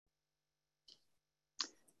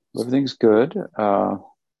Everything's good,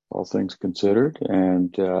 all things considered.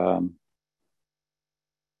 And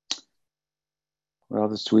well,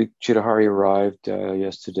 this week Chitahari arrived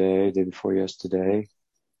yesterday, day before yesterday,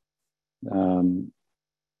 and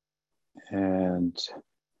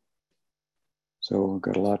so we've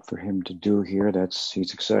got a lot for him to do here.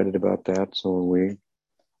 He's excited about that. So are we.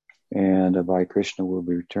 And Bhai Krishna will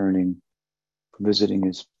be returning from visiting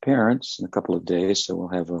his parents in a couple of days, so we'll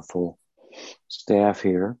have a full staff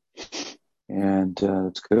here. And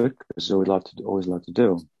it's good because there's always a lot to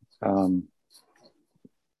do.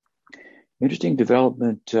 Interesting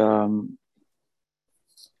development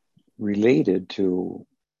related to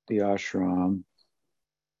the ashram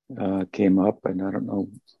came up, and I don't know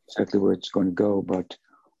exactly where it's going to go, but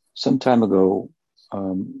some time ago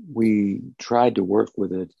we tried to work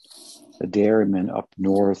with a dairyman up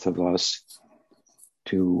north of us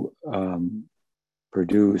to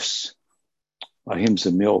produce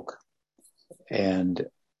ahimsa milk and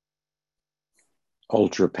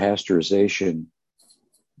ultra pasteurization,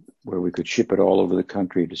 where we could ship it all over the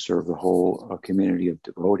country to serve the whole community of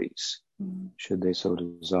devotees, should they so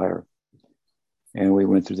desire. And we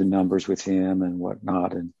went through the numbers with him and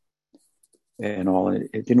whatnot, and all.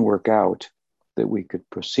 It didn't work out that we could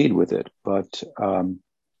proceed with it, but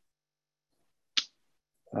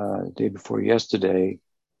the day before yesterday,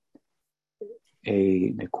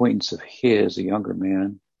 an acquaintance of his, a younger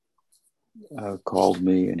man, called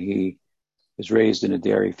me, and he was raised in a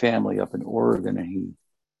dairy family up in Oregon, and he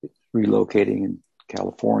relocating in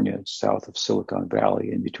California, south of Silicon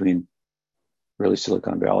Valley, in between really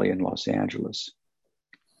Silicon Valley and Los Angeles.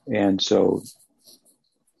 And so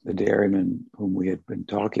the dairyman whom we had been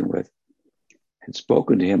talking with had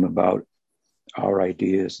spoken to him about our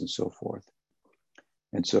ideas and so forth.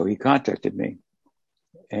 And so he contacted me,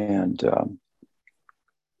 and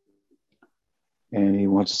he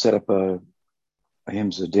wants to set up a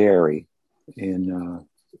ahimsa dairy in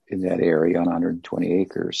that area on 120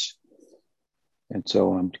 acres. And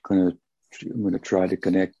so I'm going to try to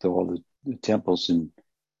connect all the temples in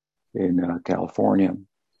California,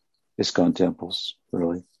 ISKCON temples,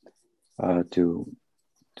 really, to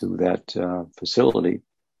that facility.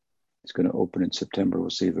 It's going to open in September. We'll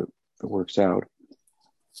see if it works out.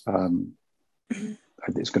 It's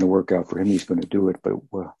going to work out for him. He's going to do it, but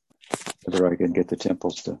whether I can get the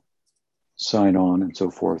temples to sign on and so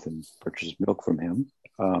forth and purchase milk from him,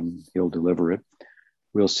 he'll deliver it.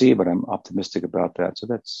 We'll see, but I'm optimistic about that. So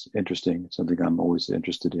that's interesting. It's something I'm always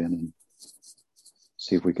interested in, and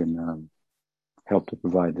see if we can help to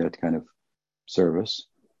provide that kind of service.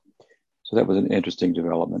 So that was an interesting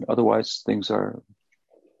development. Otherwise, things are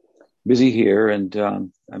busy here, and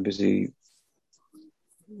I'm busy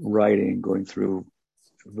writing, going through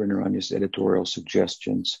Vrindaranya's editorial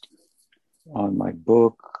suggestions on my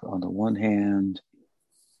book on the one hand,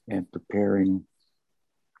 and preparing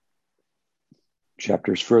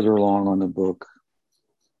chapters further along on the book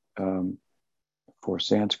for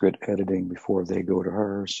Sanskrit editing before they go to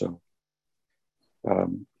her. So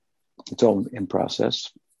it's all in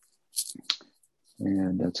process,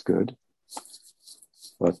 and that's good.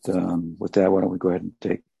 But with that, why don't we go ahead and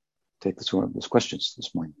take this one of those questions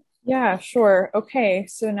this morning? Yeah, sure. Okay,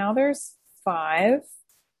 so now there's 5.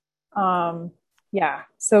 Yeah.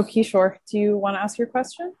 So Kishore, do you want to ask your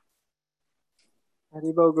question?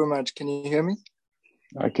 Haribol Gurmaj, can you hear me?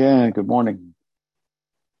 I can. Good morning.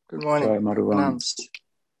 Good morning. Jai Madhuvan.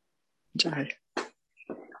 Jai.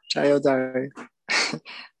 Jayodhari.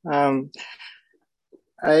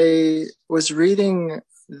 I was reading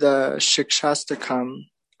the Shikshastakam,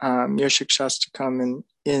 your Shikshastakam, and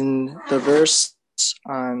in the verse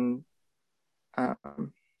on Nadanam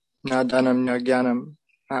Nagyanam,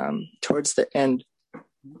 towards the end,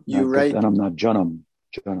 you write... Nadanam, not Janam.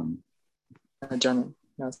 Janam,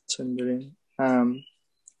 not Sundarim.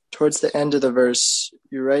 Towards the end of the verse,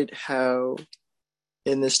 you write how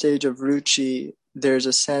in the stage of Ruchi, there's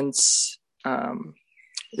a sense,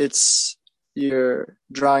 you're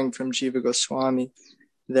drawing from Jiva Goswami,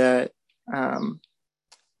 that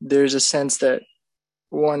there's a sense that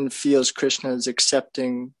one feels Krishna is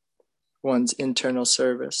accepting one's internal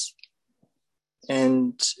service.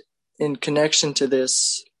 And in connection to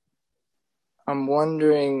this, I'm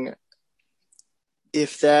wondering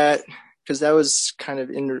if that, because that was kind of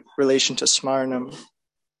in relation to Smarnam,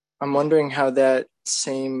 I'm wondering how that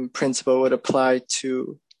same principle would apply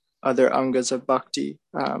to other angas of bhakti,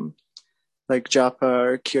 like japa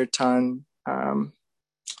or kirtan,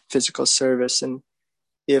 physical service, and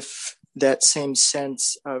if that same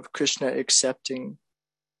sense of Krishna accepting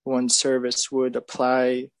one's service would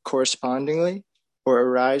apply correspondingly or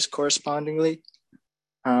arise correspondingly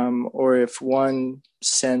or if one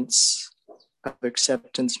sense of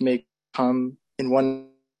acceptance may come in one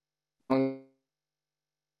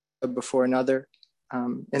before another.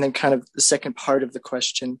 And then kind of the second part of the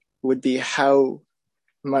question would be, how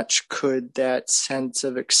much could that sense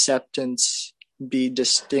of acceptance be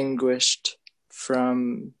distinguished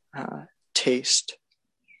from taste?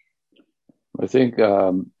 I think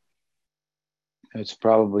it's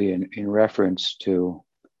probably in reference to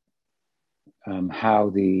how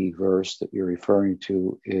the verse that you're referring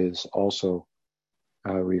to is also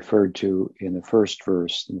referred to in the first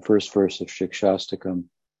verse of Shikshastakam.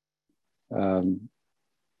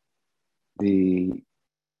 The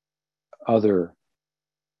other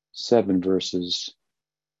 7 verses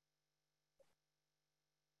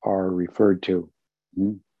are referred to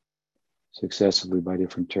successively by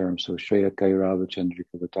different terms. So Shreya Kairava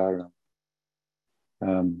Chandrika Vataranam.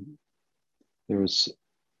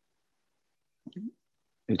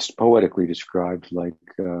 It's poetically described like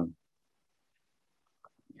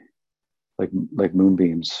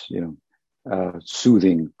moonbeams,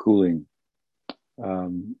 soothing, cooling.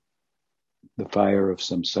 The fire of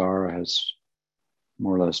samsara has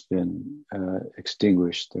more or less been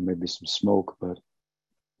extinguished. There may be some smoke, but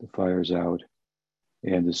the fire's out.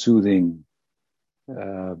 And the soothing,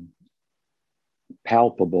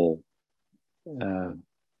 palpable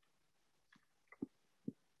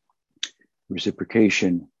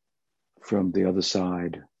reciprocation from the other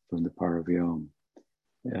side, from the Paravyam,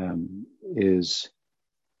 is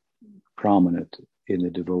prominent in the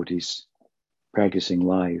devotee's practicing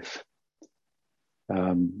life.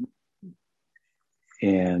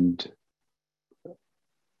 And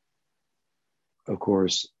of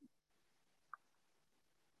course,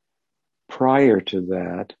 prior to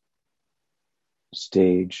that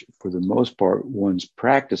stage, for the most part, one's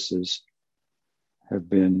practices have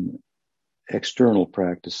been external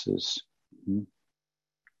practices.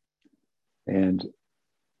 And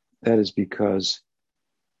that is because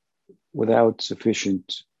without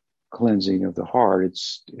sufficient cleansing of the heart,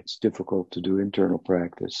 it's difficult to do internal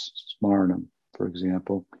practice. Smaranam, for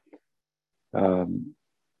example,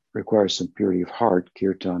 requires some purity of heart.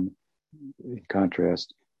 Kirtan, in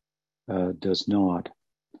contrast, does not.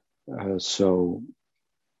 So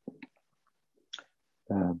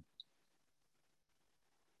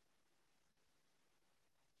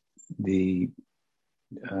the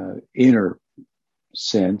inner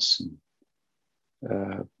sense,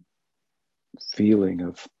 feeling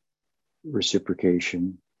of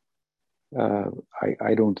reciprocation,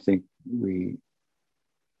 I don't think we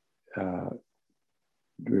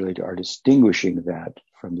really are distinguishing that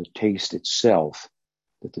from the taste itself,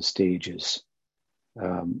 that the stage is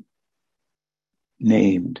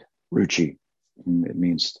named ruchi. It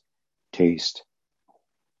means taste.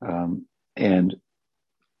 And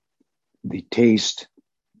the taste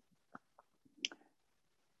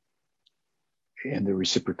and the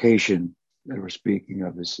reciprocation that we're speaking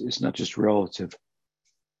of is not just relative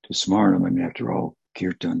to smaranam. I mean, after all,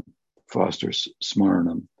 kirtan fosters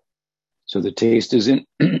smaranam. So the taste is in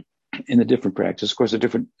the different practice. Of course,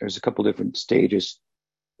 there's a couple different stages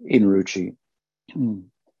in ruchi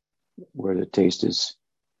where the taste is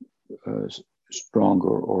stronger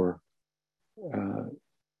or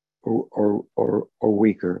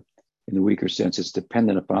weaker. In the weaker sense, it's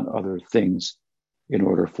dependent upon other things in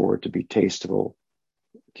order for it to be tastable.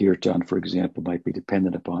 Kirtan, for example, might be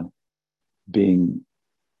dependent upon being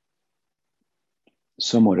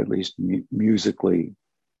somewhat, at least musically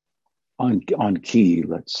on key,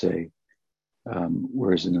 let's say.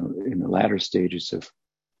 Whereas in the latter stages of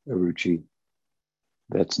ruchi,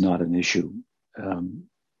 that's not an issue.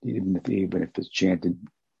 Even if it's chanted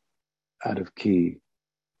out of key,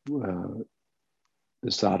 the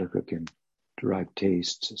sadhaka can derive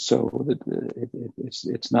tastes. So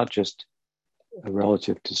it's not just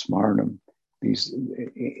relative to smaranam. These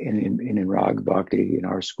in Rag Bhakti, in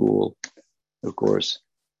our school, of course,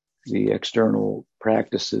 the external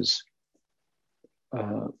practices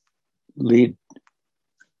lead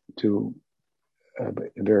to a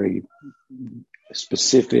very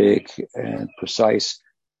specific and precise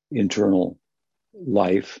internal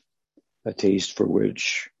life, a taste for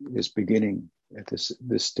which is beginning at this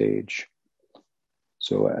stage.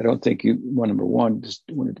 So I don't think number one, just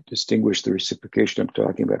want to distinguish the reciprocation I'm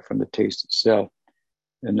talking about from the taste itself.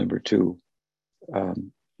 And number two,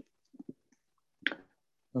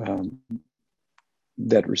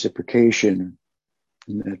 that reciprocation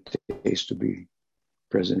and that taste to be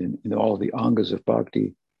present in all the angas of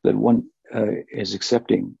bhakti that one is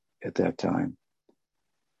accepting at that time.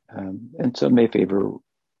 And some may favor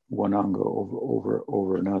one anga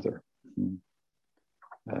over another.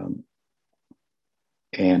 And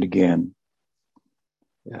again,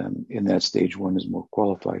 in that stage, one is more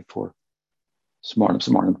qualified for Smarnam.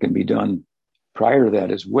 Smarnam can be done prior to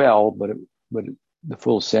that as well, but the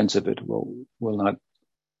full sense of it will not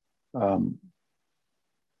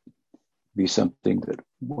be something that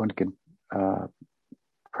one can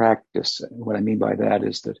practice. What I mean by that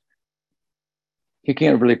is that you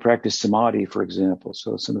can't really practice samadhi, for example.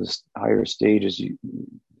 So some of the higher stages, you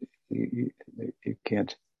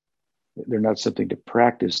can't. They're not something to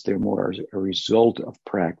practice. They're more a result of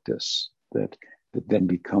practice that then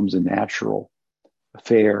becomes a natural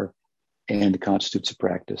affair and constitutes a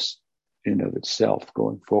practice in and of itself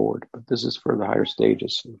going forward. But this is for the higher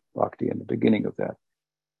stages of bhakti, and the beginning of that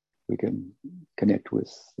we can connect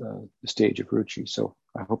with the stage of ruchi. So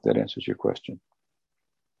I hope that answers your question.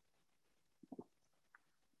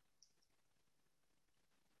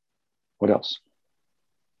 What else?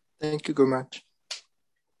 Thank you, Gurmat.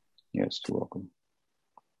 Yes, you're welcome.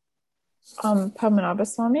 Padmanabha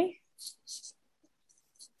Swami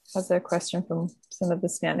has a question from some of the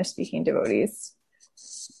Spanish-speaking devotees.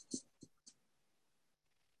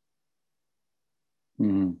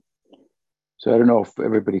 Mm-hmm. So I don't know if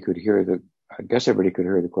everybody could hear I guess everybody could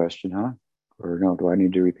hear the question, huh? Or no, do I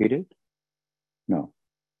need to repeat it? No.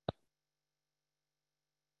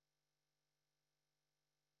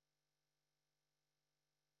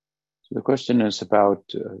 So the question is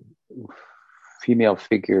about female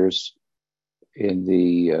figures in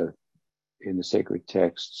the sacred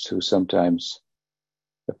texts who sometimes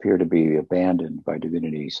appear to be abandoned by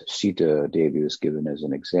divinities. Sita Devi is given as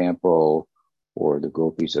an example, or the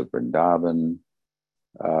gopis of Vrindavan,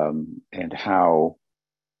 and how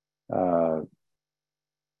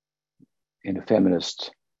in a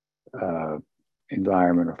feminist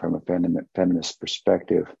environment, or from a feminist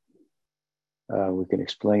perspective, we can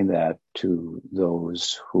explain that to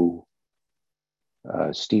those who,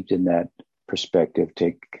 steeped in that perspective,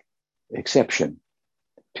 take exception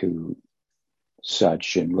to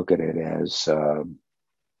such and look at it as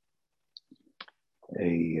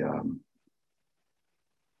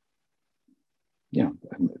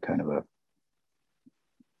kind of a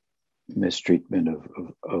mistreatment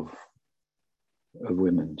of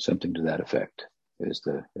women, something to that effect, is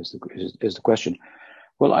the question.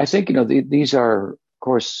 Well, I think these are, of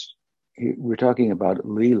course, we're talking about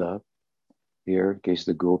Leela here, in case of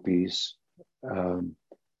the gopis,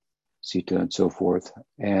 Sita, and so forth,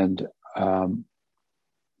 and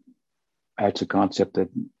that's a concept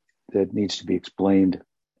that needs to be explained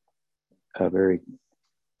very,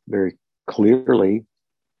 very clearly.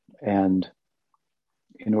 And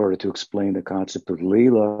in order to explain the concept of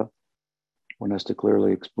Leela, one has to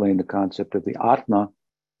clearly explain the concept of the Atma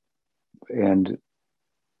and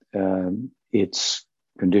its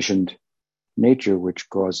conditioned nature, which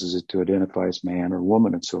causes it to identify as man or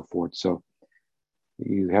woman and so forth. So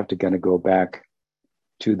you have to kind of go back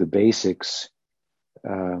to the basics,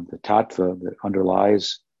 the tattva that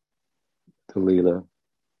underlies the Leela,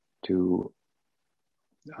 to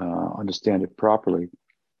understand it properly.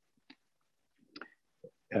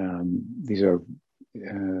 These are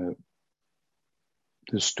the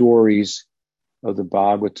stories of the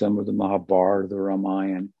Bhagavatam or the Mahabharata or the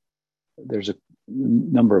Ramayana. There's a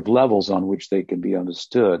number of levels on which they can be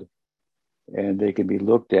understood, and they can be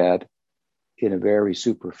looked at in a very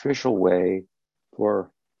superficial way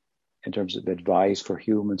in terms of advice for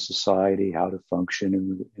human society, how to function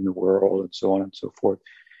in the world, and so on and so forth.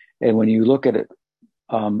 And when you look at it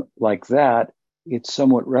like that, it's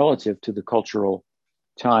somewhat relative to the cultural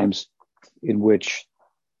times in which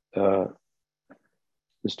the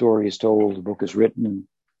story is told, the book is written,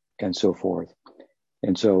 and so forth.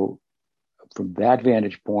 And so from that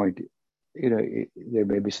vantage point, there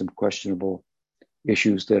may be some questionable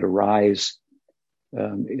issues that arise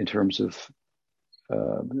in terms of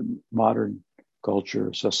modern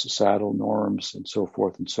culture, societal norms, and so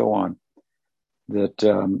forth and so on, that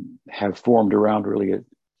have formed around really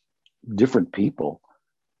different people.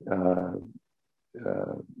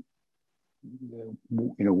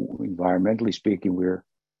 Environmentally speaking, we're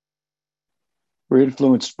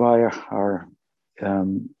influenced by our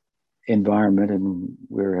environment, and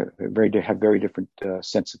have very different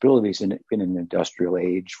sensibilities in an industrial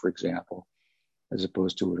age, for example, as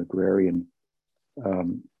opposed to an agrarian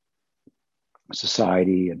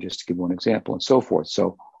society, and just to give one example, and so forth.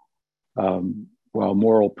 So while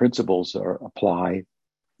moral principles apply,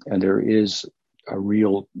 and there is a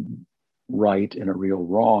real right and a real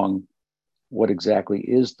wrong, what exactly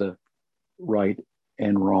is the right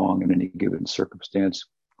and wrong in any given circumstance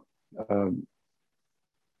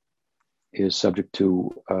is subject to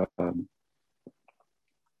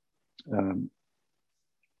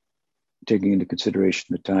taking into consideration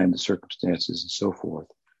the time, the circumstances, and so forth.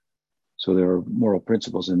 So there are moral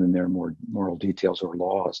principles, and then there are more moral details or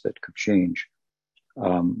laws that could change,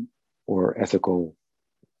 or ethical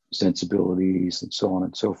sensibilities, and so on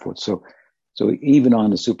and so forth. So even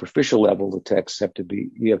on the superficial level, the texts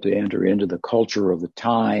you have to enter into the culture of the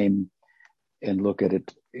time and look at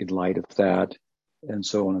it in light of that, and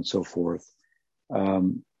so on and so forth. But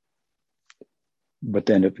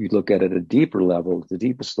then if you look at it at a deeper level, the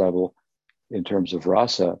deepest level in terms of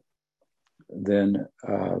rasa, then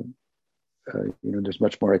there's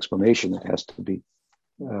much more explanation that has to be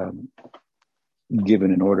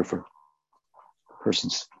given in order for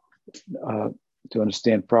persons to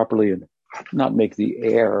understand properly and not make the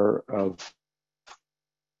error of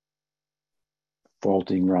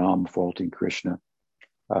faulting Ram, faulting Krishna.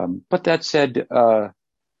 But that said,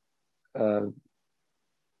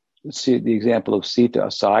 let's see the example of Sita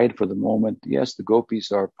aside for the moment. Yes, the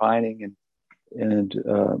gopis are pining and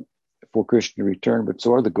for Krishna to return, but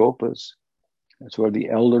so are the gopas. And so are the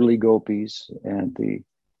elderly gopis and the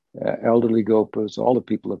elderly gopas, all the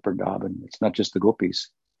people of Vrindavan. It's not just the gopis.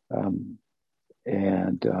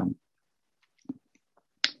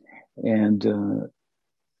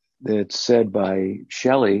 It's said by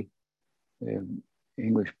Shelley, an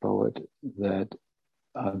English poet, that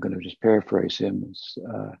I'm going to just paraphrase him.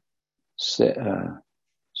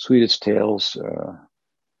 Sweetest tales are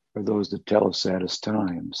those that tell of saddest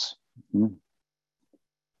times.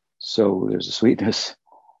 So there's a sweetness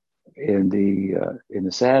in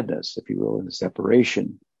the sadness, if you will, in the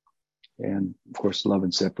separation. And of course, love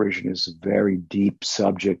and separation is a very deep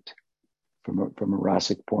subject from a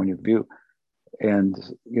rasic point of view. And,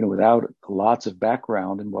 without lots of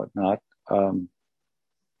background and whatnot,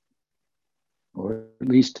 or at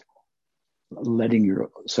least letting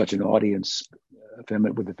such an audience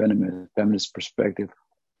with a feminist perspective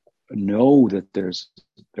know that there's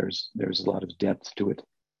a lot of depth to it,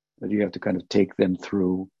 that you have to kind of take them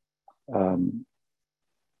through,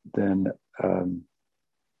 then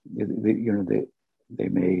they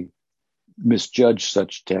may misjudge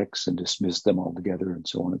such texts and dismiss them altogether, and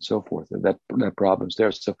so on and so forth. That problem's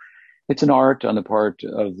there. So it's an art on the part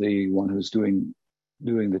of the one who's doing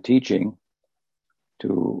the teaching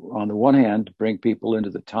to, on the one hand, bring people into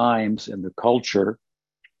the times and the culture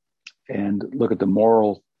and look at the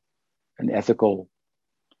moral and ethical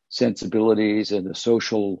sensibilities and the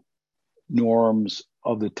social norms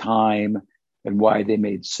of the time and why they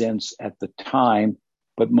made sense at the time,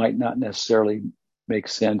 but might not necessarily make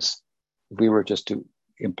sense if we were just to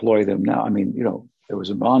employ them now. I mean, there was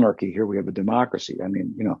a monarchy, here we have a democracy. I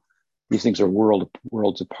mean, these things are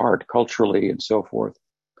worlds apart culturally and so forth.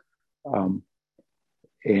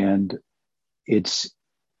 And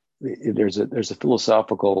there's a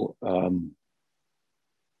philosophical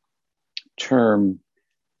term,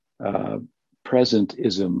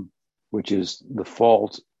 presentism, which is the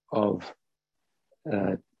fault of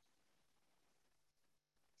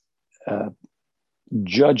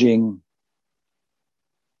judging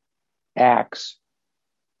acts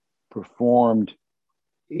performed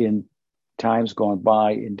in times gone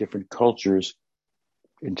by in different cultures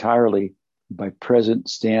entirely by present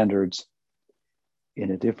standards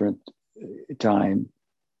in a different time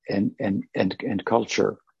and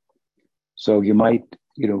culture. So you might,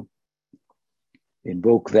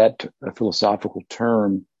 invoke that philosophical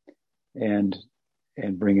term and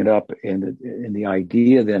bring it up, and the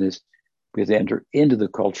idea then is we have to enter into the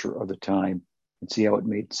culture of the time and see how it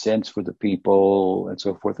made sense for the people and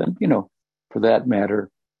so forth. And for that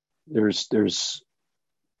matter, there's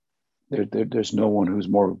no one who's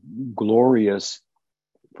more glorious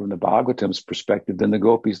from the Bhagavatam's perspective than the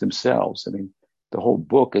gopis themselves. I mean, the whole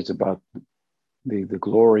book is about the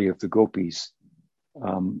glory of the gopis'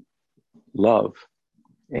 love,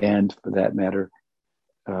 and for that matter,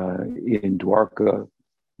 in Dwarka,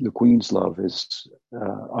 the queen's love is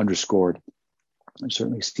underscored, and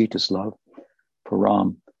certainly Sita's love for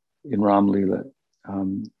Ram in Ram Leela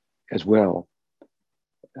as well,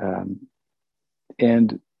 and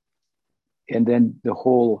then the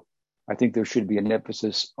whole. I think there should be an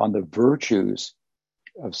emphasis on the virtues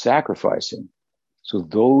of sacrificing. So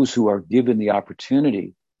those who are given the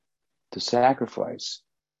opportunity to sacrifice,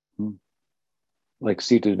 like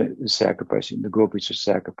Sita is sacrificing, the gopis are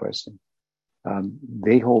sacrificing,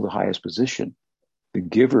 they hold the highest position. The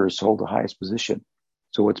givers hold the highest position.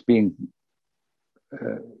 So it's being,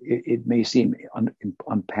 it may seem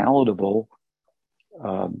unpalatable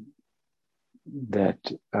that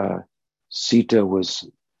Sita was,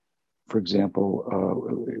 for example,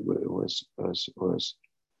 was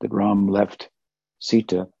that Ram left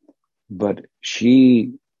Sita but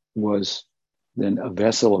she was then a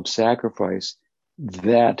vessel of sacrifice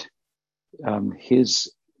that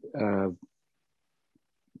his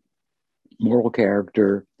moral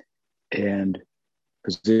character and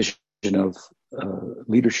position of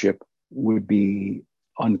leadership would be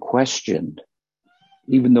unquestioned,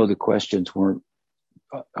 even though the questions weren't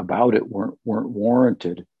about it weren't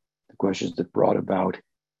warranted. The questions that brought about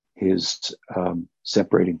his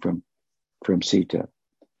separating from Sita,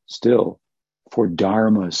 still for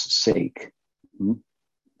Dharma's sake. In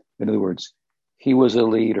other words, he was a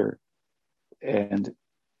leader, and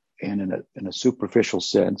in a superficial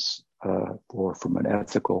sense, or from an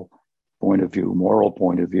ethical point of view, moral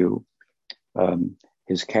point of view,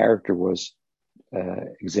 his character was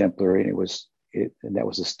exemplary, and that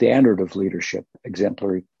was a standard of leadership,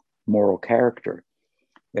 exemplary moral character.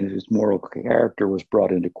 And if his moral character was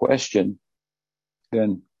brought into question,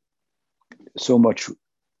 then so much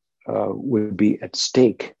would be at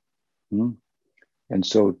stake. And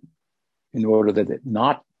so in order that it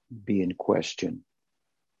not be in question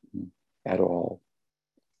at all,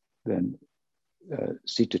 then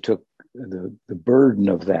Sita took the burden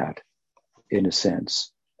of that, in a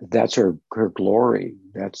sense. That's her glory.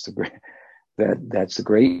 That's the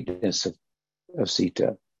greatness of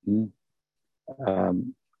Sita.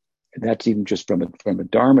 That's even just from a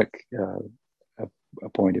dharmic a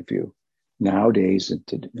point of view. Nowadays, in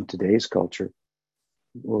today's culture,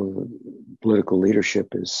 well, political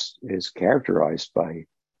leadership is characterized by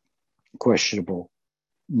questionable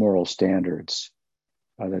moral standards.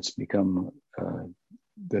 That's become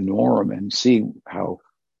the norm, and see how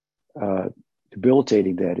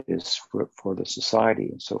debilitating that is for the society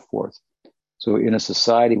and so forth. So in a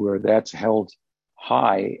society where that's held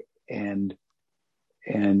high, and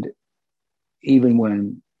even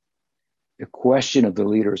when the question of the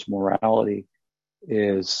leader's morality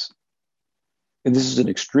is, and this is an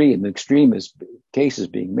extreme, the extreme case is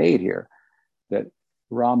being made here, that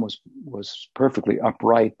Ram was perfectly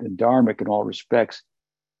upright and dharmic in all respects,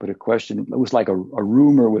 but it was like a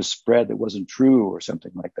rumor was spread that wasn't true or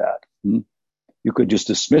something like that. You could just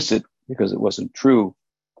dismiss it because it wasn't true,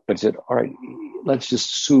 but said, all right, let's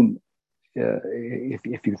just assume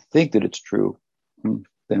if you think that it's true,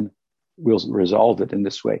 then we'll resolve it in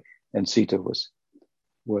this way. And Sita was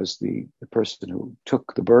the person who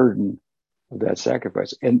took the burden of that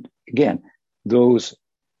sacrifice. And again, those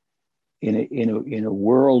in a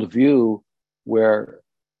worldview where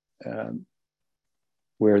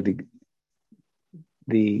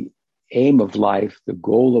the aim of life, the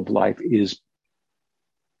goal of life is,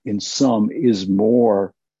 in sum, is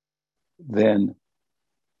more than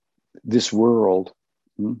this world,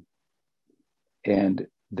 and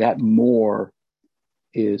that more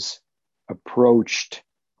is approached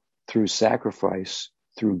through sacrifice,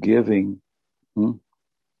 through giving. Then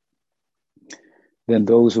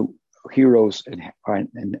those heroes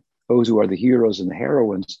and those who are the heroes and the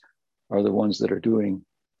heroines are the ones that are doing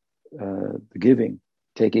the giving,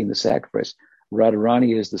 taking the sacrifice.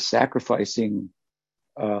 Radharani is the sacrificing,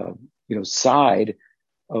 side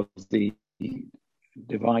of the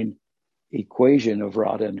divine equation of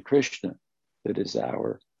Radha and Krishna. That is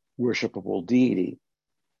our worshipable deity.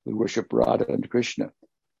 We worship Radha and Krishna.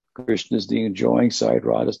 Krishna is the enjoying side,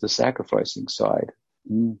 Radha is the sacrificing side.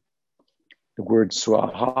 The word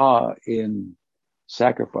swaha in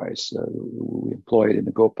sacrifice, we employ it in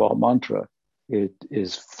the Gopal mantra. It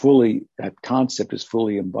is fully, that concept is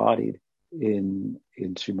fully embodied in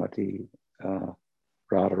Srimati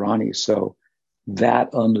Radharani. So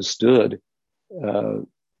that understood,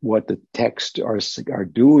 what the texts are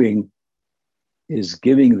doing is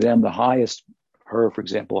giving them the highest, her, for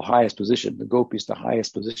example, highest position, the gopis, the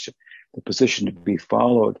highest position, the position to be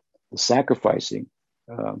followed, the sacrificing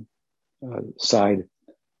side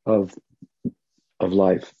of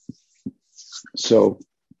life. So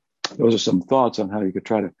those are some thoughts on how you could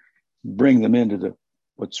try to bring them into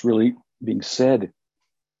what's really being said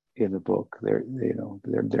in the book. They're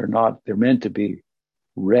meant to be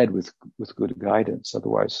read with good guidance.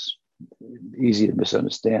 Otherwise, easy to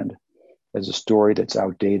misunderstand as a story that's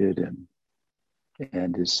outdated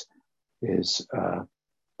and is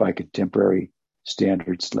by contemporary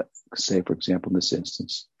standards, let's say, for example, in this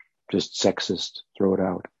instance, just sexist, throw it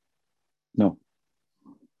out. No.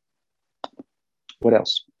 What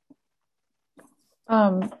else?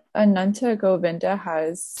 Ananta Govinda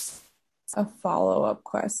has a follow-up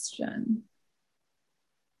question.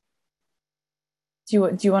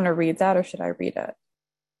 Do you want to read that, or should I read it?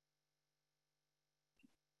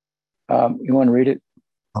 You want to read it?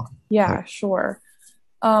 Yeah, sure.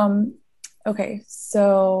 Okay,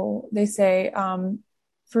 so they say,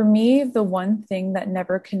 For me, the one thing that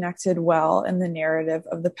never connected well in the narrative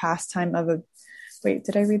of the pastime of a wait,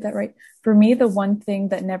 did I read that right? For me, the one thing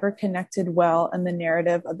that never connected well in the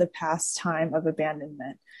narrative of the pastime of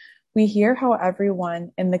abandonment. We hear how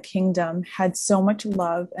everyone in the kingdom had so much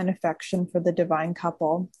love and affection for the divine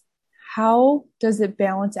couple. How does it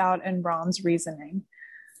balance out in Ram's reasoning?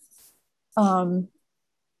 One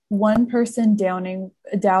person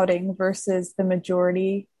doubting versus the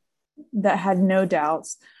majority that had no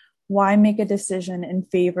doubts. Why make a decision in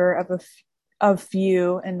favor of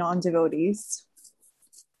few and non-devotees?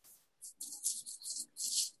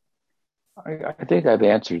 I think I've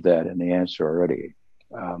answered that in the answer already.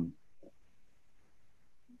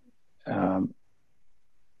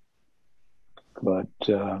 But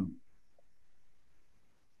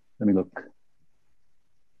let me look.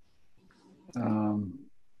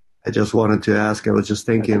 I just wanted to ask, I was just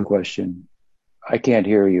thinking. That's a question. I can't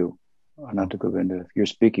hear you. Not to go into, you're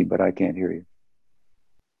speaking, but I can't hear you.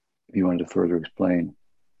 If you wanted to further explain.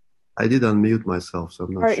 I did unmute myself, so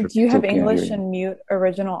I'm not sure. Do you have English and mute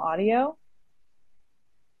original audio?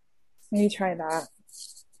 Maybe try that.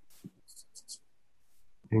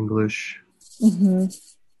 English. Mm-hmm.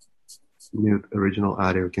 Mute original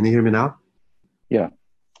audio. Can you hear me now? Yeah.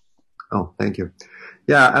 Oh, thank you.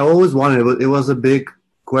 Yeah, I always wanted, it was a big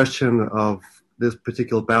question of this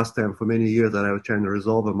particular pastime for many years that I was trying to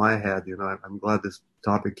resolve in my head. I'm glad this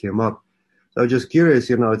topic came up. So I was just curious,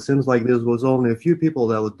 it seems like there was only a few people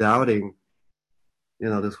that were doubting,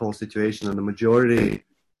 this whole situation, and the majority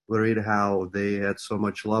read how they had so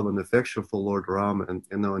much love and affection for Lord Ram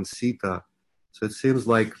and Sita. So it seems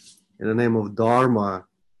like in the name of Dharma,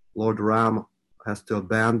 Lord Ram has to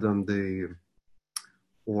abandon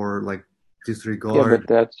disregard. Yeah, but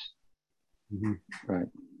that's right.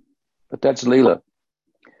 But that's Leela.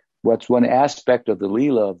 What's one aspect of the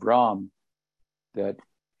Leela of Ram that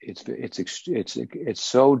it's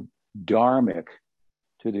so dharmic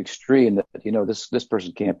to the extreme that this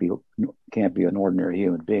person can't be an ordinary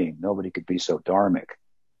human being. Nobody could be so dharmic.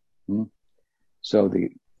 So the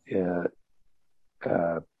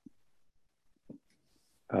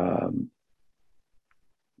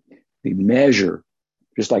measure,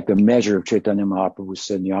 just like the measure of Chaitanya Mahaprabhu's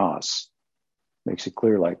sannyas, makes it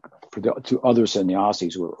clear, like to other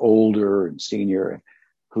sannyasis who are older and senior, and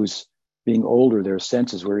who's being older, their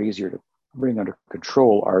senses were easier to bring under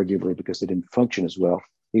control, arguably, because they didn't function as well.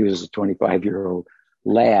 He was a 25-year-old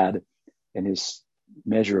lad, and his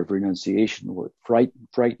measure of renunciation would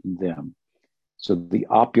frightened them. So the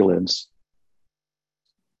opulence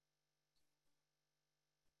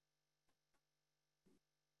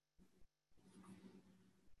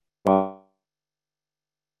one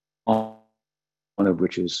of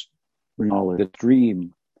which is the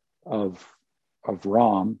dream of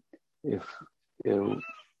Ram, if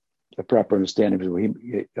a proper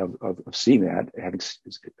understanding of seeing that, having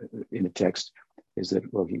in the text, is that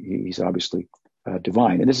he's obviously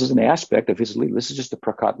divine, and this is an aspect of his Leela. This is just a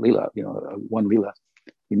prakat Leela, one Leela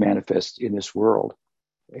he manifests in this world,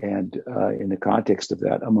 and in the context of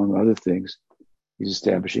that, among other things, he's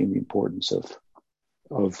establishing the importance of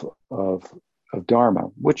Dharma,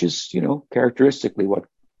 which is characteristically what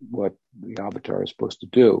the avatar is supposed to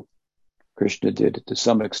do. Krishna did to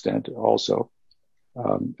some extent also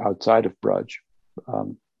outside of Braj.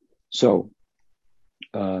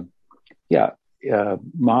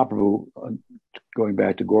 Mahaprabhu, going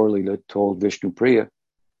back to Gaur Leela, told Vishnu Priya,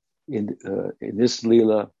 in this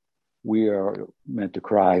Leela, we are meant to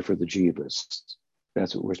cry for the jivas.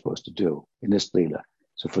 That's what we're supposed to do in this Leela.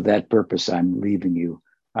 So for that purpose, I'm leaving you.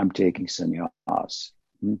 I'm taking sannyas.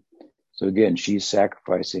 So again, she's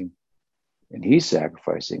sacrificing, and he's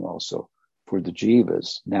sacrificing also for the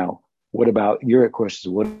jivas. Now, what about your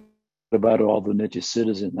question? What about all the Nitya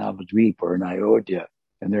citizens in Navadvip or in Ayodhya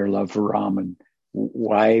and their love for Ram? And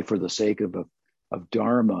why, for the sake of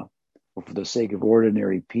Dharma, or for the sake of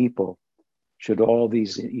ordinary people, should all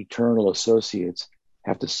these eternal associates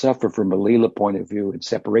have to suffer from a Leela point of view in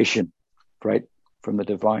separation, right, from the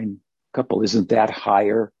divine couple? Isn't that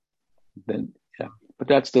higher than? Yeah. But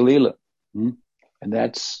that's the Leela, and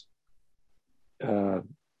that's the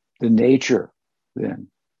nature then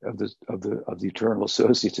of the eternal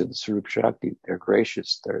associates of the Sarup Shakti. They're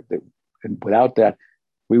gracious. And without that,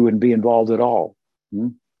 we wouldn't be involved at all.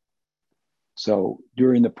 So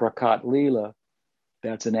during the Prakat Leela,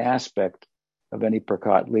 that's an aspect of any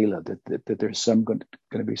Prakat Leela, that there's going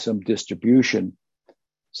to be some distribution,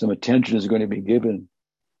 some attention is going to be given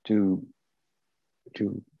to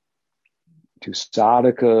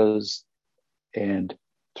sadhakas, and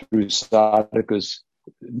through sadhakas,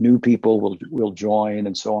 new people will join,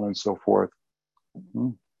 and so on and so forth.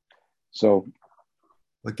 So,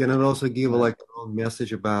 but can it also give like a own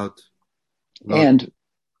message about and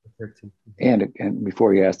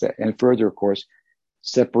before you ask that, and further, of course,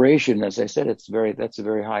 separation, as I said, that's a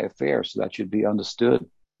very high affair, so that should be understood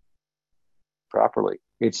properly.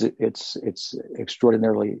 It's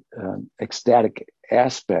extraordinarily ecstatic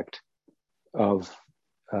aspect of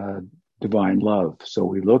divine love. So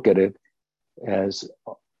we look at it as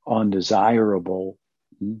undesirable,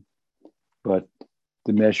 but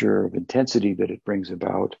the measure of intensity that it brings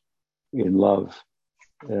about in love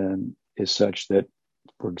is such that,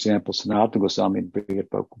 for example, Sanatana Goswami in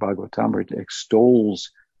Bhagavatamrita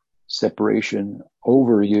extols separation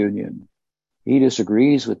over union. He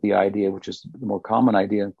disagrees with the idea, which is the more common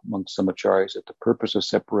idea among some acharyas, that the purpose of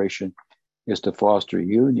separation is to foster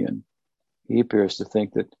union. He appears to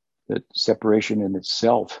think that separation in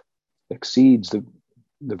itself exceeds the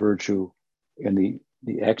virtue and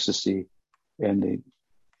the ecstasy and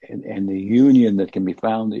the union that can be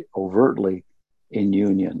found overtly in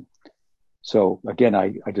union. So again,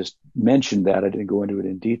 I just mentioned that. I didn't go into it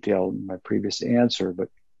in detail in my previous answer, but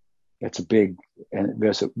it's a big and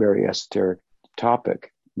very esoteric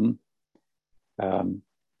topic.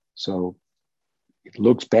 So it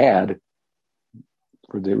looks bad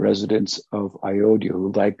for the residents of Ayodhya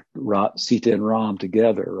who like Sita and Ram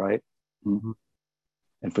together, right? Mm-hmm.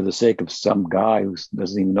 And for the sake of some guy who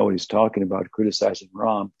doesn't even know what he's talking about, criticizing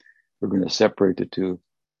Ram, we're going to separate the two.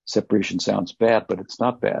 Separation sounds bad, but it's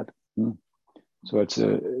not bad. So it's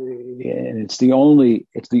the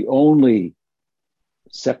only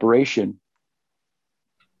separation,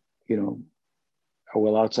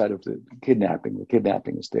 outside of the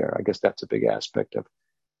kidnapping is there. I guess that's a big aspect of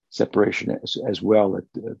separation as well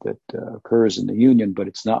that occurs in the union, but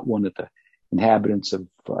it's not one that the inhabitants of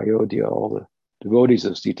Ayodhya, all the devotees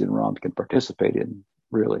of Sita and Ram, can participate in,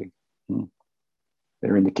 really.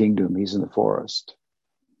 They're in the kingdom, he's in the forest.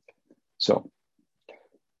 So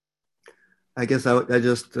I guess I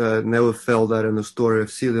just never felt that in the story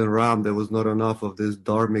of Sita and Ram there was not enough of this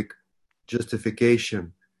dharmic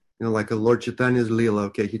justification. Like a Lord Chaitanya's Leela,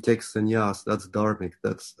 okay, he takes sannyas, that's dharmic,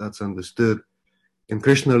 that's understood. In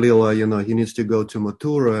Krishna Leela, he needs to go to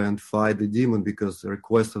Mathura and fight the demon because the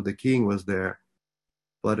request of the king was there.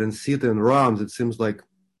 But in Sita and Ram, it seems like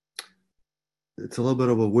it's a little bit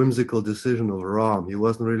of a whimsical decision of Ram. He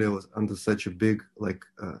wasn't really under such a big,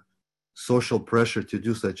 social pressure to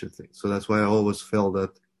do such a thing. So that's why I always felt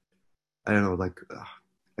that, I don't know,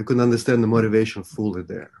 I couldn't understand the motivation fully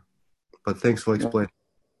there. But thanks for explaining.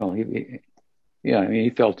 Well, he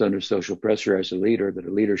felt under social pressure as a leader that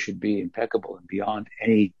a leader should be impeccable and beyond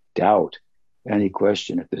any doubt, any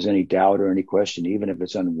question. If there's any doubt or any question, even if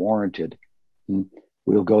it's unwarranted,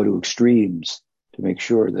 we'll go to extremes to make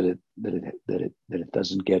sure that it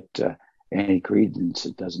doesn't get any credence.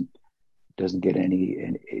 It doesn't get any,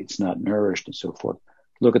 and it's not nourished and so forth.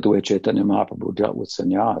 Look at the way Chaitanya Mahaprabhu dealt with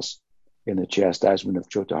sannyas in the chastisement of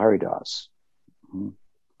Chota Haridas.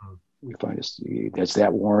 We find that's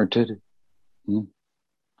that warranted.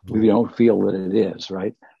 We don't feel that it is,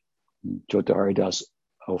 right? Chota Haridas'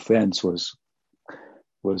 offense was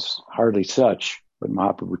hardly such, but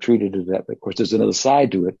Mahaprabhu treated it that way. Of course, there's another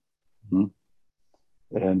side to it.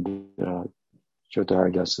 And Chota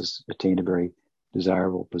Haridas has attained a very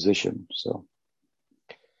desirable position. So,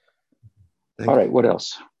 all right, what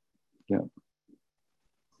else? Yeah.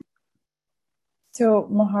 So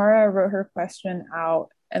Mahara wrote her question out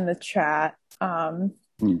in the chat.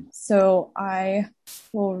 So I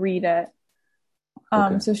will read it.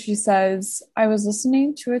 Okay. So she says, I was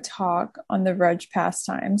listening to a talk on the Raj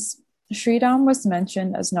pastimes. Sridham was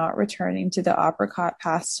mentioned as not returning to the apricot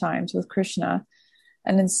pastimes with Krishna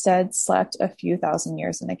and instead slept a few thousand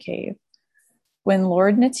years in a cave. When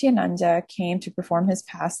Lord Nityananda came to perform his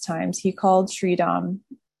pastimes, he called Sridham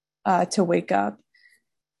to wake up.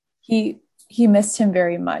 He missed him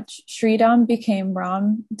very much. Sridham became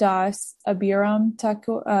Ram Das Abhiram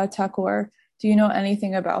Thakur. Do you know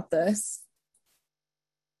anything about this?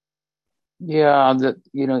 Yeah,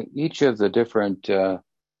 each of the different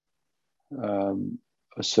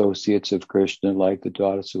associates of Krishna, like the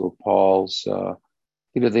daughters of Gopals,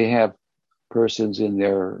 they have persons in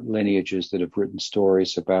their lineages that have written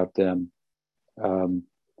stories about them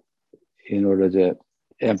in order to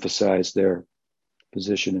emphasize their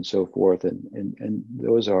position and so forth. And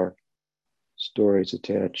those are stories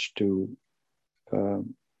attached to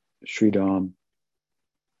Sridham.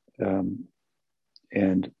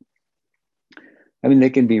 And they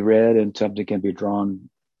can be read and something can be drawn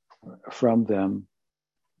from them,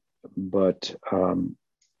 but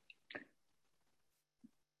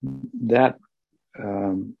that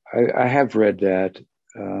I have read that.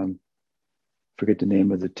 Forget the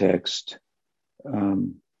name of the text, but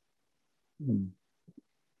I'm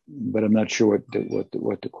not sure what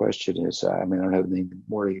the question is. I mean, I don't have anything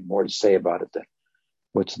more to say about it than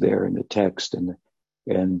what's there in the text, and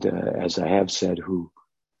as I have said,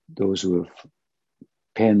 those who have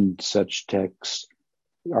penned such texts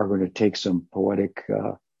are going to take some poetic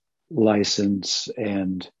license,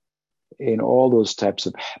 and in all those types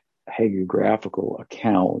of hagiographical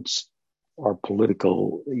accounts are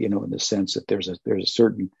political, in the sense that there's a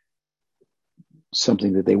certain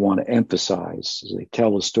something that they want to emphasize. They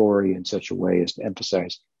tell a story in such a way as to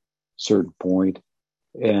emphasize a certain point,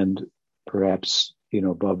 and perhaps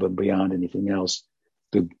above and beyond anything else,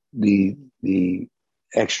 the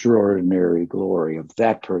extraordinary glory of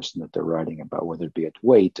that person that they're writing about, whether it be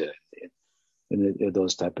Advaita in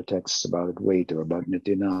those type of texts about Advaita or about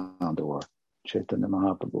Nityananda or Chaitanya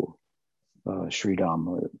Mahaprabhu, Sri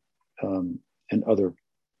Dhama, and other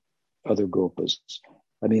gopas.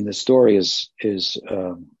 I mean, the story is it's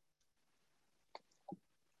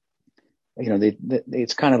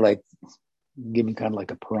kind of like giving kind of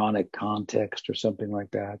like a Puranic context or something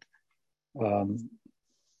like that.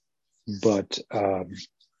 But I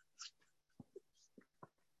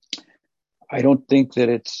don't think that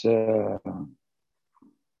it's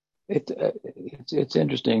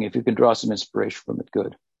interesting. If you can draw some inspiration from it,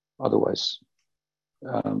 good. Otherwise,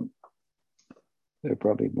 there are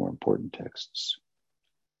probably more important texts.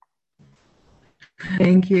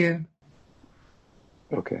 Thank you.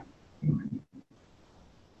 Okay.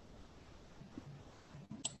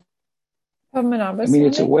 I mean,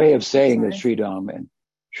 it's a way of saying that Sri Dhama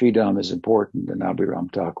is important, and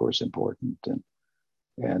Abhiram Thakur is important,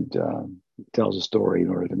 and tells a story in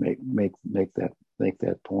order to make that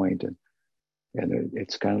point, and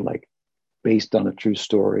it's kind of like based on a true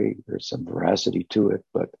story. There's some veracity to it,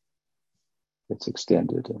 but it's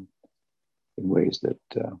extended in ways that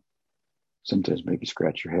sometimes make you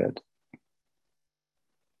scratch your head.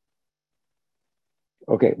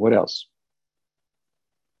 Okay, what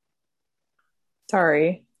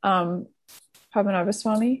Sorry.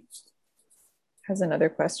 Padmanabhaswamy has another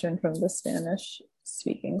question from the Spanish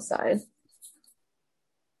speaking side.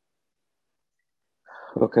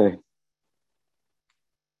 Okay.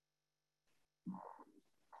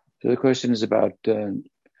 So the question is about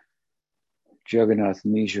Jagannath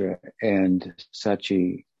Mishra and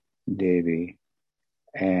Sachi Devi,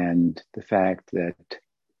 and the fact that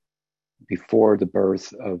before the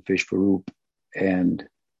birth of Vishvarup and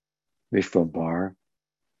Vishvambar,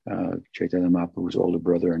 Chaitanya Mahaprabhu's older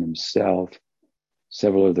brother and himself,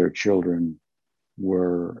 several of their children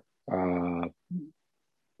were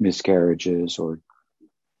miscarriages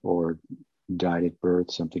or died at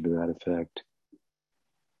birth, something to that effect,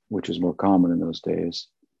 which was more common in those days.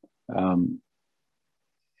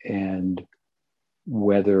 And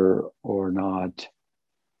whether or not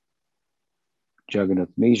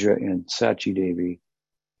Jagannath Mishra and Sachi Devi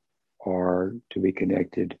are to be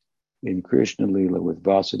connected in Krishna Lila with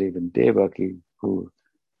Vasudeva and Devaki, whose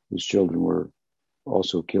children were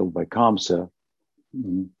also killed by Kamsa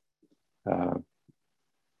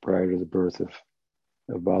prior to the birth of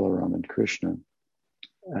Balaram and Krishna,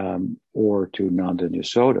 or to Nanda and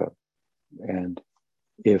Yasoda. And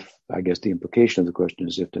if, I guess the implication of the question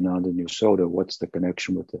is, if to Nanda and Yasoda, what's the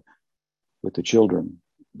connection with the children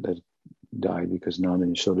that died because Nanda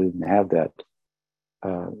and Yasoda didn't have that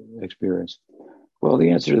experience? Well,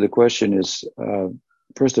 the answer to the question is,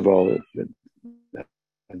 first of all,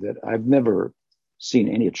 that I've never seen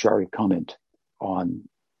any Acharya comment on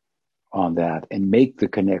that and make the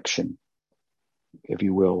connection, if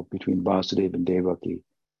you will, between Vasudeva and Devaki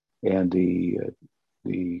and the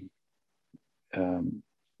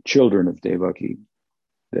children of Devaki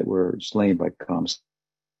that were slain by Kamsa.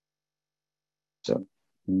 So,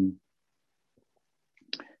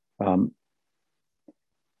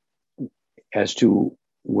 as to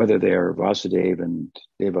whether they are Vasudeva and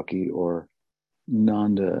Devaki or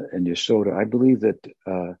Nanda and Yasoda, I believe that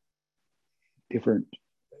different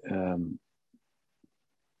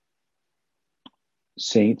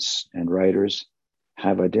saints and writers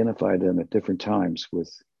have identified them at different times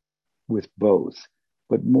with both.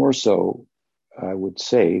 But more so, I would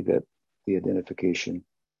say that the identification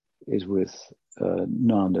is with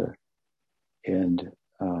Nanda and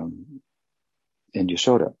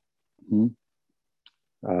Yasoda.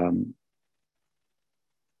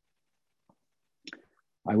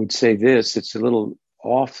 I would say this, it's a little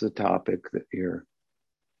off the topic that you're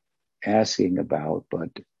asking about, but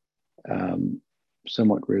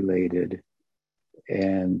somewhat related.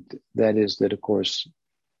 And that is that, of course,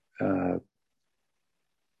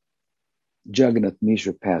 Jagannath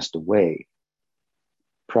Mishra passed away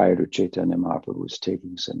prior to Chaitanya Mahaprabhu's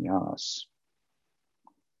taking sannyas.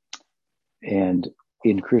 And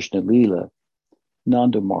in Krishna Lila,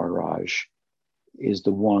 Nanda Maharaj is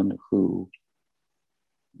the one who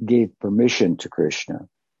gave permission to Krishna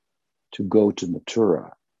to go to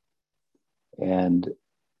Mathura. And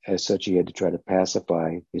as such, he had to try to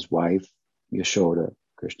pacify his wife, Yashoda,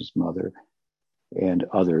 Krishna's mother, and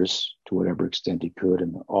others to whatever extent he could.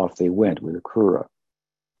 And off they went with Akrura.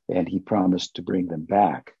 And he promised to bring them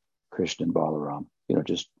back, Krishna and Balaram,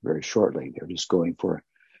 just very shortly. They're just going for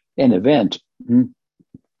an event and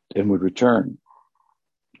would return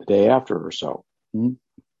the day after or so. Of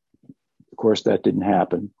course, that didn't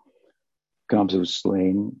happen. Kamsa was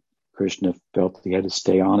slain. Krishna felt he had to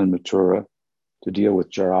stay on in Mathura to deal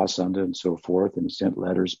with Jarasandha and so forth, and he sent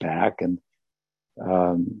letters back, and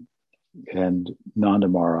Nanda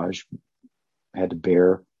Maharaj had to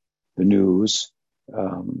bear the news,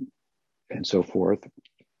 and so forth.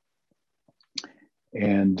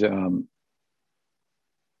 And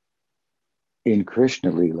in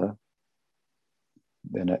Krishna Lila,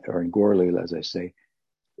 or in Gaur Lila, as I say,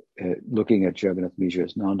 looking at Jagannath Mishra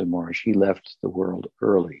as Nanda Maharaj, he left the world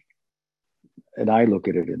early. And I look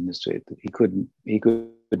at it in this way, that he couldn't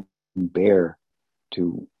bear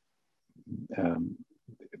to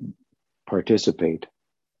participate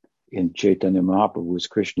in Chaitanya Mahaprabhu's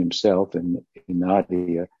Krishna himself and in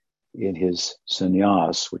Nadia in his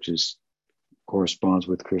sannyas, which corresponds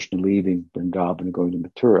with Krishna leaving Vrindavan and going to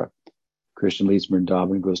Mathura. Krishna leaves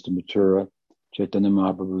Vrindavan and goes to Mathura. Chaitanya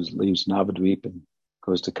Mahaprabhu leaves Navadvip and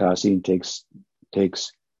goes to Kasi and takes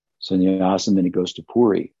sannyas, and then he goes to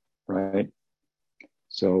Puri, right?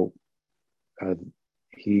 So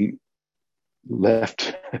he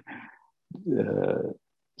left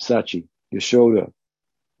Sachi, Yashoda,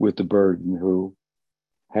 with the burden, who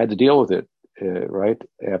had to deal with it, right?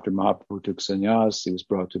 After Mahaprabhu took sannyas, he was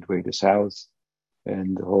brought to Dvaita's house,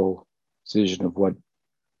 and the whole decision of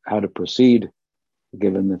how to proceed,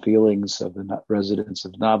 given the feelings of the residents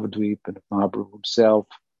of Navadvip and of Mahaprabhu himself,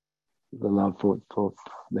 the love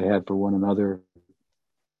they had for one another,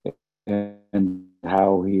 and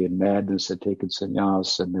how he in madness had taken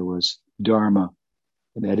sannyas, and there was dharma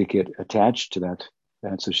and etiquette attached to that.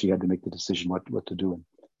 And so she had to make the decision what to do,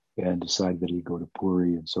 and decide that he'd go to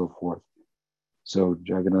Puri and so forth. So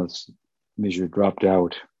Jagannath Mishra dropped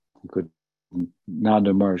out.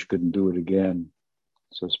 Nanda Maharaj couldn't do it again,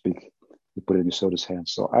 so to speak. He put it in Yashoda's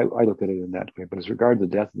hands. So I look at it in that way. But as regards the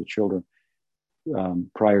death of the children,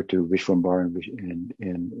 prior to Vishwambara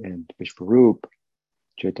and Vishwarup,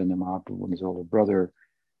 Chaitanya Mahaprabhu and his older brother,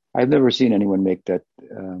 I've never seen anyone make that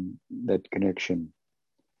connection.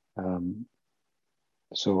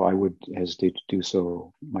 So I would hesitate to do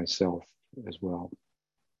so myself as well.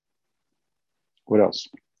 What else?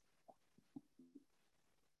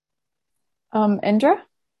 Indra?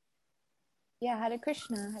 Yeah, Hare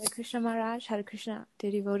Krishna Maharaj, Hare Krishna,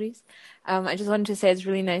 dear devotees. I just wanted to say it's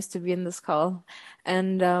really nice to be in this call.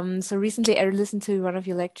 And so recently I listened to one of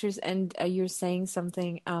your lectures, and you're saying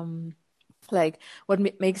something like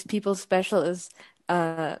what makes people special is,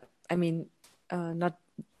 not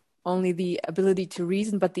only the ability to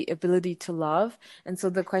reason, but the ability to love. And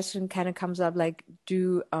so the question kind of comes up like,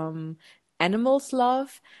 do animals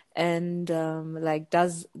love? And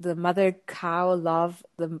does the mother cow love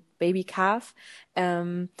the baby calf?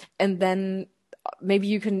 And then maybe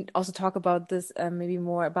you can also talk about this, maybe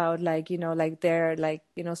more about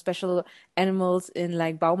they're special animals in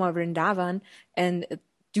like Bauma Vrindavan, and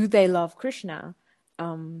do they love Krishna?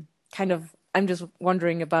 I'm just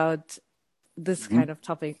wondering about this kind of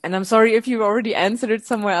topic. And I'm sorry if you already answered it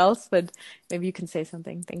somewhere else, but maybe you can say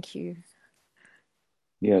something. Thank you.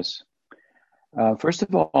 Yes. First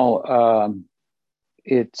of all,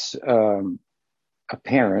 it's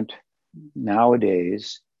apparent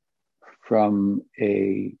nowadays from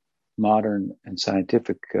a modern and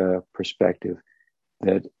scientific perspective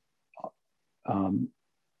that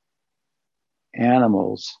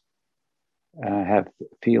animals have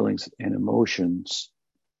feelings and emotions,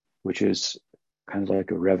 which is kind of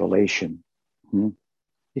like a revelation,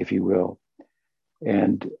 if you will.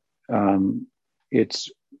 And it's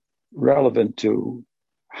relevant to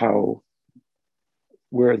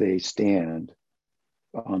where they stand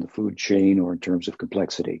on the food chain or in terms of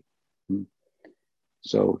complexity.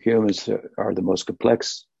 So humans are the most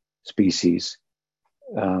complex species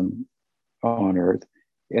on Earth,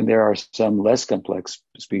 and there are some less complex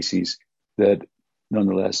species that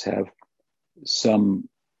nonetheless have some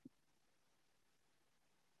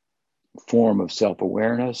form of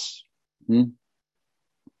self-awareness, and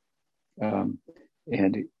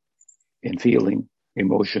in feeling,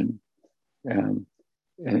 emotion, and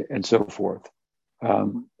so forth.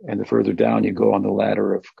 And the further down you go on the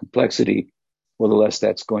ladder of complexity, well, the less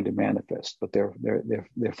that's going to manifest. But they're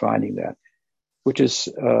finding that, which is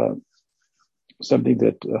something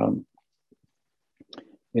that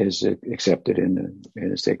is accepted in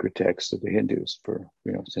the sacred texts of the Hindus for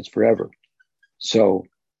since forever. So,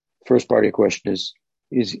 first part of your question is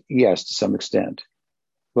yes, to some extent,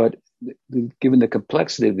 but given the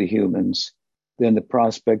complexity of the humans, then the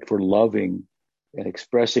prospect for loving and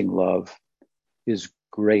expressing love is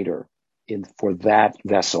greater for that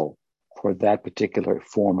vessel, for that particular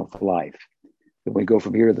form of life. When we go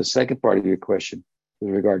from here to the second part of your question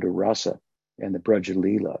with regard to rasa and the Braja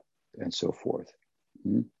Leela and so forth.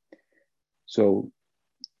 So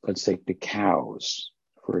let's take the cows,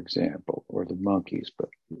 for example, or the monkeys, but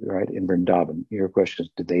right in Vrindavan. Your question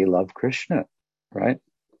is, do they love Krishna? Right?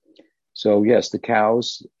 So yes, the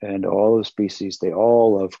cows and all the species, they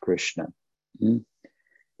all love Krishna.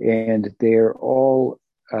 And they're all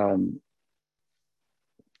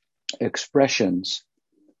expressions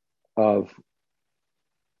of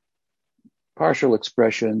partial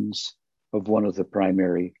expressions of one of the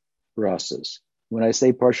primary rasas. When I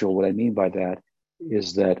say partial, what I mean by that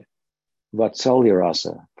is that Vatsalya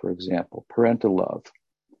rasa, for example, parental love.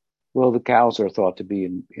 Well, the cows are thought to be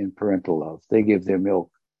in parental love. They give their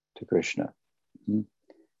milk to Krishna.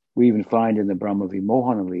 We even find in the Brahma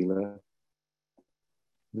Vimohana Leela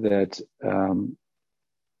that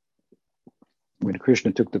when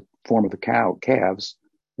Krishna took the form of the calves,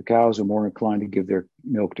 the cows were more inclined to give their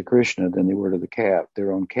milk to Krishna than they were to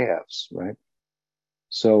their own calves, right?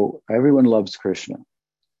 So everyone loves Krishna.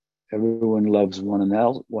 Everyone loves one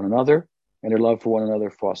another, and their love for one another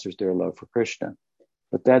fosters their love for Krishna.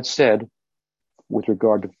 But that said, with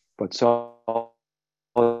regard to Vatsalya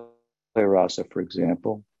rasa, for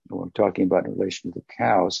example, when I'm talking about in relation to the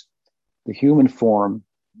cows, the human form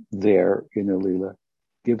there in the Leela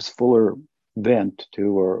gives fuller vent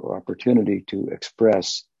to or opportunity to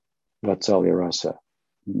express Vatsalya rasa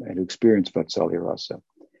and to experience Vatsalya rasa.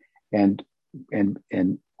 And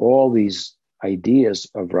all these ideas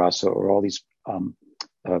of rasa, or all these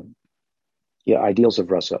ideals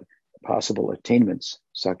of rasa, possible attainments,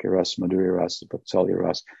 Sakya rasa, Madhurya rasa, Vatsalya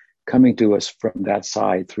rasa, coming to us from that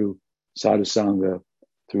side through Sadhu Sanga,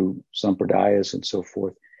 through sampradayas and so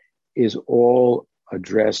forth, is all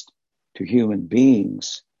addressed to human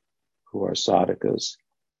beings who are sadhakas,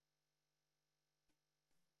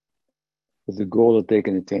 with the goal that they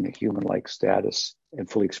can attain a human-like status and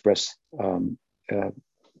fully express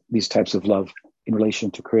these types of love in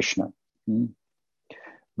relation to Krishna.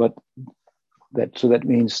 But that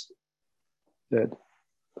means that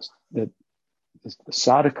the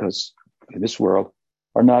sadhakas in this world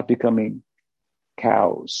are not becoming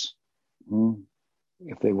cows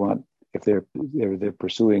if they're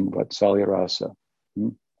pursuing Vatsalya rasa.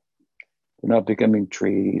 They're not becoming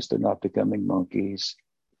trees, they're not becoming monkeys,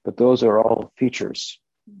 but those are all features,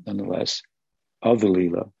 nonetheless, of the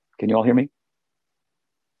Leela. Can you all hear me?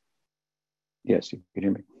 Yes, you can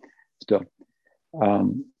hear me still.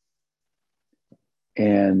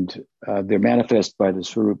 And they're manifest by the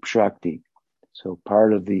Swarup Shakti, so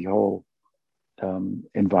part of the whole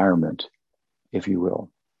environment, if you will.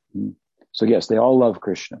 So yes, they all love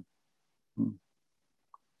Krishna.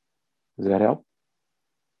 Does that help?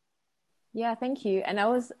 Yeah, thank you. And I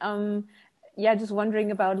was just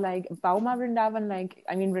wondering about like Bauma Vrindavan,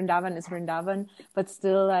 Vrindavan is Vrindavan, but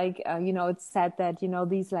still it's said that,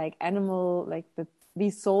 these like animal,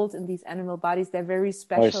 these souls in these animal bodies, they're very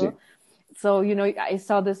special. So, I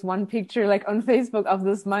saw this one picture like on Facebook of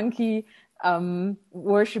this monkey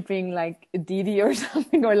worshipping like a deity or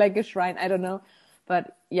something, or like a shrine, I don't know.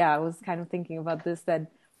 But yeah, I was kind of thinking about this, that,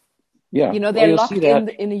 they're locked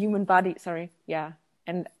in a human body. Sorry. Yeah.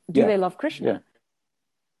 And do they love Krishna?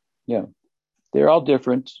 Yeah. They're all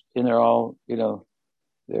different, and they're all, the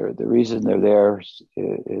reason they're there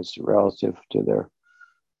is relative to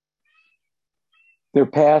their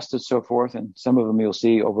past and so forth. And some of them you'll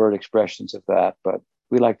see overt expressions of that, but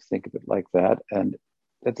we like to think of it like that. And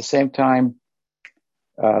at the same time,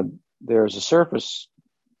 there's a surface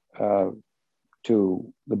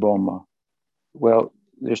to the Boma. Well,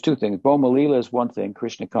 there's two things. Boma Leela is one thing.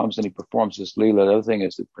 Krishna comes and he performs this Leela. The other thing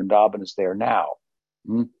is that Vrindavan is there now.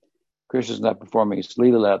 Krishna's not performing his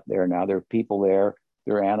Leela there now. There are people there.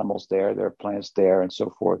 There are animals there. There are plants there and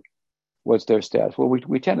so forth. What's their status? Well,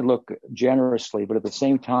 we tend to look generously, but at the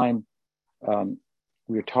same time,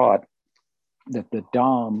 we're taught that the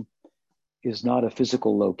Dham is not a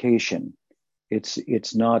physical location.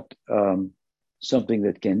 It's not something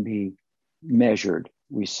that can be measured.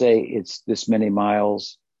 we say it's this many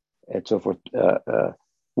miles and so forth,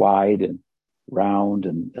 wide and round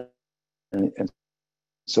and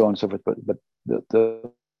so on and so forth. But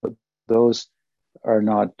those are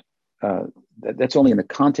not. That's only in the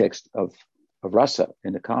context of rasa,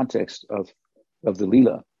 in the context of the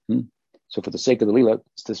lila. So for the sake of the lila,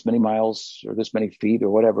 it's this many miles or this many feet or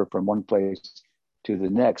whatever from one place to the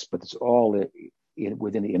next, but it's all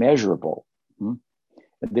within the immeasurable. And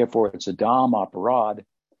therefore, it's a dham aparad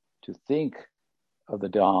to think of the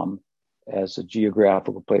dham as a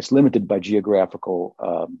geographical place, limited by geographical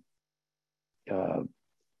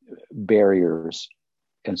barriers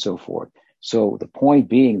and so forth. So the point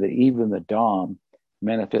being that even the dham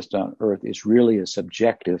manifest on earth is really a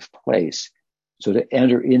subjective place. So to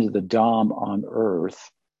enter into the dham on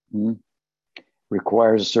earth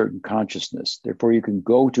requires a certain consciousness. Therefore, you can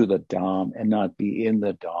go to the dham and not be in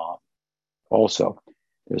the dham. Also,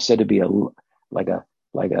 there's said to be like a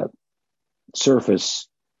surface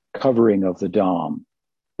covering of the dham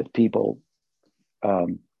that people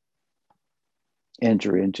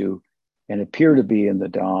enter into and appear to be in the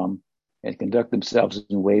dham and conduct themselves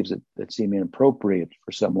in ways that seem inappropriate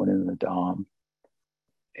for someone in the dham.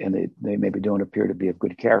 And they maybe don't appear to be of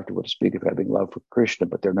good character, so to speak, of having love for Krishna,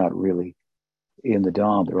 but they're not really in the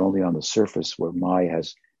dham. They're only on the surface where Maya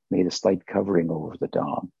has made a slight covering over the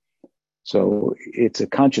dham. So it's a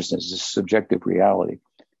consciousness, it's a subjective reality.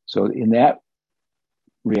 So in that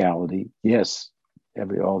reality, yes,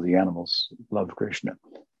 all the animals love Krishna.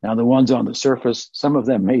 Now the ones on the surface, some of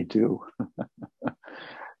them may too.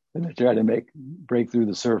 And they try to break through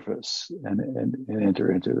the surface and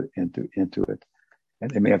enter into it. And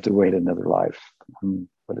they may have to wait another life,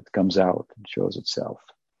 but it comes out and shows itself.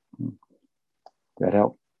 That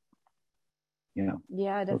help? Yeah.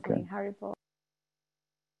 Yeah, definitely. Okay. Haribol.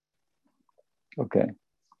 Okay.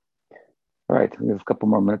 All right. We have a couple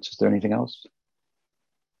more minutes. Is there anything else?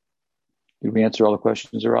 Did we answer all the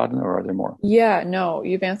questions, Aradhana, or are there more? Yeah, no,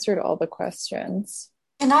 you've answered all the questions.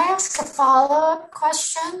 Can I ask a follow-up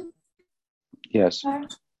question? Yes.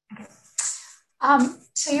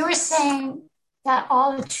 So you were saying that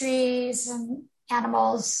all the trees and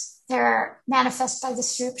animals, they're manifest by the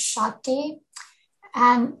Srup Shakti.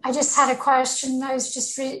 And I just had a question. I was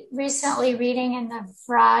just recently reading in the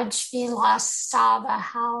Vraj Vilastava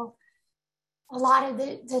how a lot of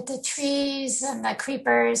the trees and the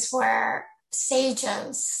creepers were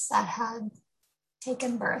sages that had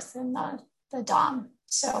taken birth in the Dham.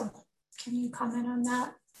 So can you comment on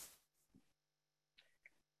that?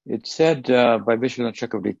 It's said by Vishwanath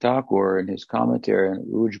Chakravarti Thakur in his commentary on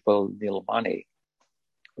Ujjbal Nilmani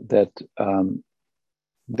that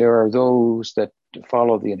there are those that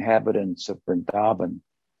follow the inhabitants of Vrindavan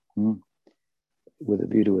with a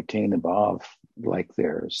view to attain a bhav like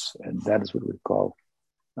theirs. And that is what we call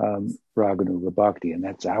Raganuga Bhakti, and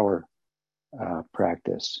that's our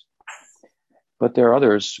practice. But there are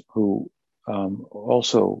others who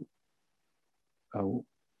also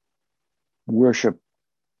worship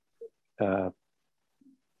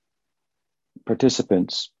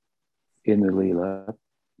participants in the Leela,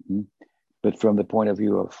 but from the point of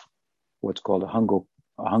view of what's called a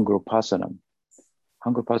Hangropasanam.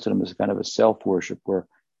 Hangropasanam is kind of a self-worship where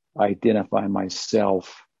I identify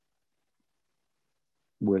myself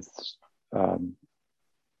with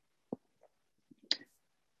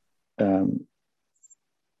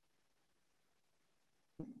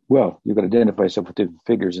well, you can identify yourself with different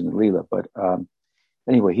figures in the Leela, but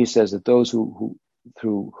anyway, he says that those who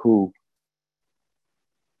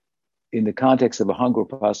in the context of a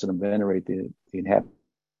Hangropasanam venerate the inhabitants,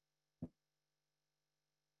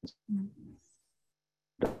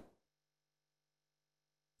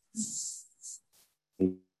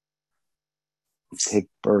 take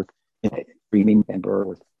birth, dreaming and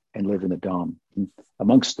birth, and live in the Dham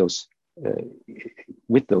amongst those,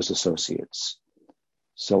 with those associates.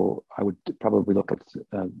 So I would probably look at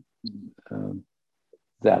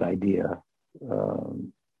that idea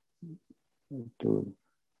in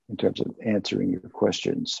terms of answering your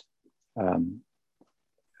questions.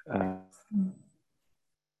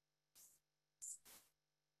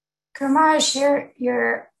 Kumaraj,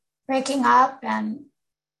 you're breaking up and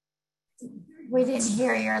we didn't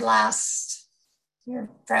hear your last, you're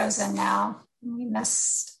frozen now. We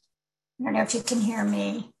missed, I don't know if you can hear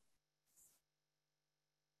me.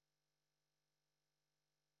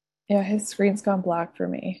 Yeah, his screen's gone black for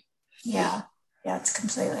me. Yeah, it's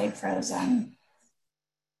completely frozen.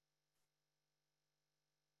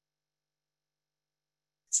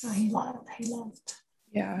 So he left.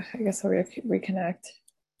 Yeah, I guess I'll reconnect.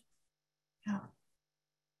 Yeah.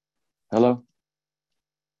 Hello?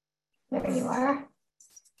 There you are.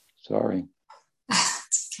 Sorry.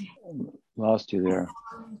 Okay. Lost you there.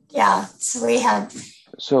 Yeah. So we had.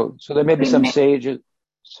 So there may be some sages.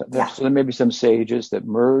 So there may be some sages that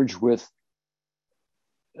merge with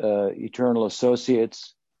eternal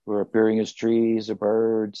associates who are appearing as trees or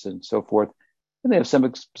birds and so forth, and they have some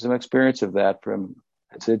experience of that. From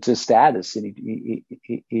it's a status in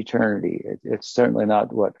eternity. It's certainly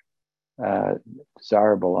not what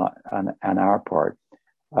desirable on our part.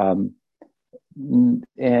 And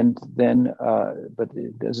then, but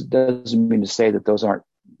it doesn't mean to say that those aren't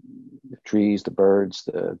the trees, the birds,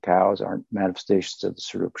 the cows aren't manifestations of the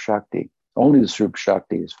Swarup Shakti. Only the Swarup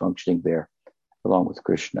Shakti is functioning there, along with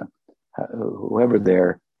Krishna.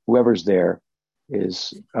 Whoever's there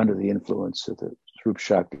is under the influence of the Swarup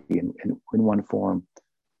Shakti in one form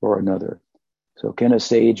or another. So, can a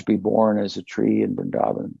sage be born as a tree in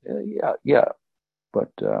Vrindavan? Yeah,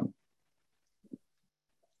 but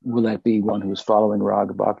will that be one who's following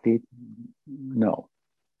Raga Bhakti? No.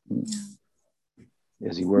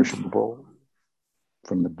 Is he worshipable?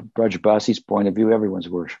 From the Brajbasi's point of view, everyone's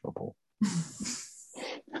worshipable.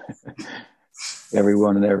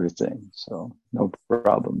 Everyone and everything. So no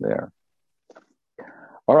problem there.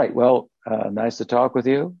 All right. Well, nice to talk with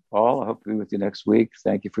you all. I hope to be with you next week.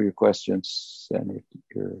 Thank you for your questions and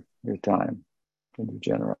your time and your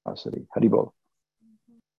generosity. Haribol.